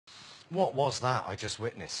What was that I just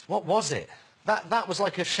witnessed? What was it? That was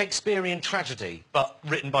like a Shakespearean tragedy, but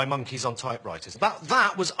written by monkeys on typewriters.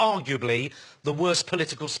 That was arguably the worst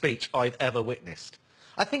political speech I've ever witnessed.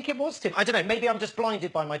 I think it was, Tim. I don't know, maybe I'm just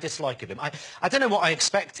blinded by my dislike of him. I don't know what I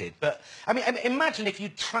expected, but, I mean, imagine if you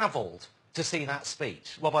travelled to see that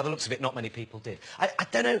speech. Well, by the looks of it, not many people did. I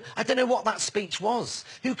don't know what that speech was.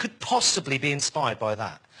 Who could possibly be inspired by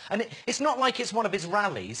that? And it's not like it's one of his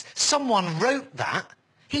rallies. Someone wrote that.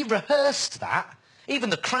 He rehearsed that. Even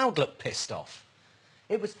the crowd looked pissed off.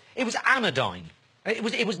 It was anodyne.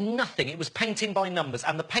 It was nothing. It was painting by numbers,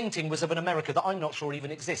 and the painting was of an America that I'm not sure even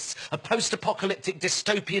exists. A post-apocalyptic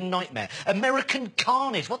dystopian nightmare. American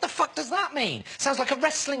carnage. What the fuck does that mean? Sounds like a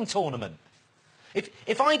wrestling tournament.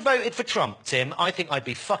 If I'd voted for Trump, Tim, I think I'd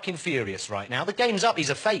be fucking furious right now. The game's up. He's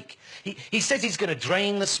a fake. He says he's going to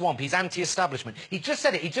drain the swamp. He's anti-establishment. He just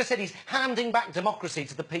said it. He just said he's handing back democracy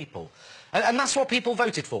to the people. And that's what people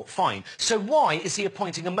voted for. Fine. So why is he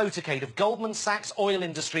appointing a motorcade of Goldman Sachs, oil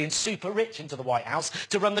industry and super rich into the White House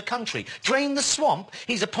to run the country? Drain the swamp?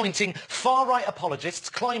 He's appointing far-right apologists,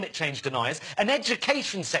 climate change deniers, an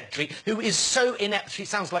education secretary who is so inept she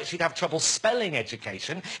sounds like she'd have trouble spelling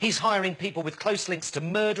education. He's hiring people with close links to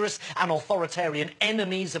murderous and authoritarian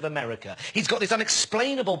enemies of America. He's got this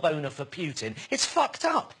unexplainable boner for Putin. It's fucked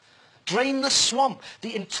up. Drain the swamp.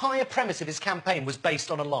 The entire premise of his campaign was based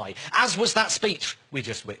on a lie, as was that speech we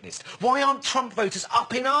just witnessed. Why aren't Trump voters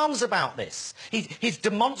up in arms about this? He's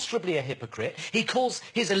demonstrably a hypocrite. He calls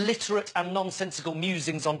his illiterate and nonsensical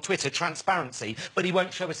musings on Twitter transparency, but he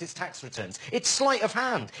won't show us his tax returns. It's sleight of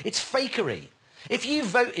hand. It's fakery. If you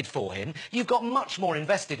voted for him, you've got much more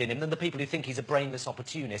invested in him than the people who think he's a brainless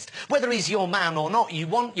opportunist. Whether he's your man or not, you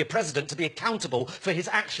want your president to be accountable for his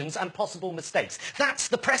actions and possible mistakes. That's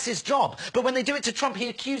the press's job. But when they do it to Trump, he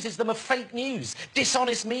accuses them of fake news,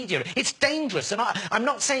 dishonest media. It's dangerous. And I'm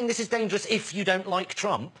not saying this is dangerous if you don't like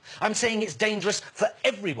Trump. I'm saying it's dangerous for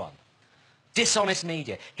everyone. Dishonest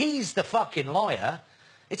media. He's the fucking liar.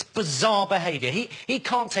 It's bizarre behaviour. He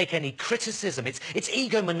can't take any criticism. It's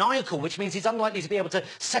egomaniacal, which means he's unlikely to be able to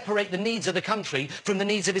separate the needs of the country from the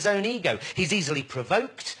needs of his own ego. He's easily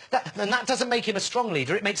provoked, and that doesn't make him a strong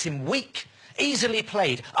leader. It makes him weak, easily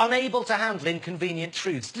played, unable to handle inconvenient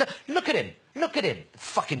truths. Look at him. Look at him,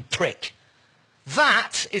 fucking prick.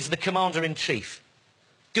 That is the Commander-in-Chief.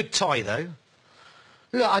 Good tie, though.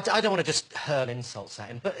 Look, I don't want to just hurl insults at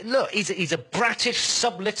him, but look, he's a bratish,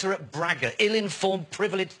 subliterate bragger, ill-informed,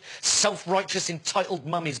 privileged, self-righteous, entitled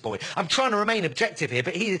mummy's boy. I'm trying to remain objective here,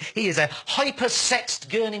 but he is a hyper-sexed,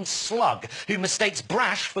 gurning slug who mistakes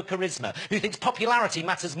brash for charisma, who thinks popularity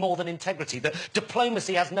matters more than integrity, that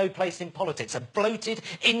diplomacy has no place in politics, a bloated,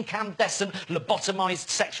 incandescent, lobotomized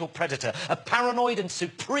sexual predator, a paranoid and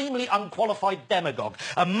supremely unqualified demagogue,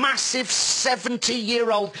 a massive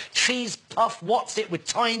 70-year-old cheese puff what's-it with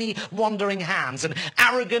tiny, wandering hands, an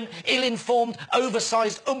arrogant, ill-informed,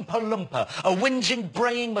 oversized Oompa Loompa, a whinging,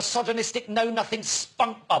 braying, misogynistic, know-nothing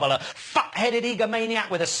spunk bubbler, fat-headed egomaniac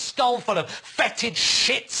with a skull full of fetid,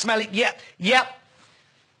 shit-smelling... Yep.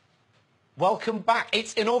 Welcome back.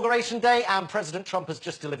 It's Inauguration Day, and President Trump has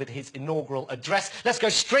just delivered his inaugural address. Let's go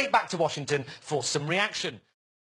straight back to Washington for some reaction.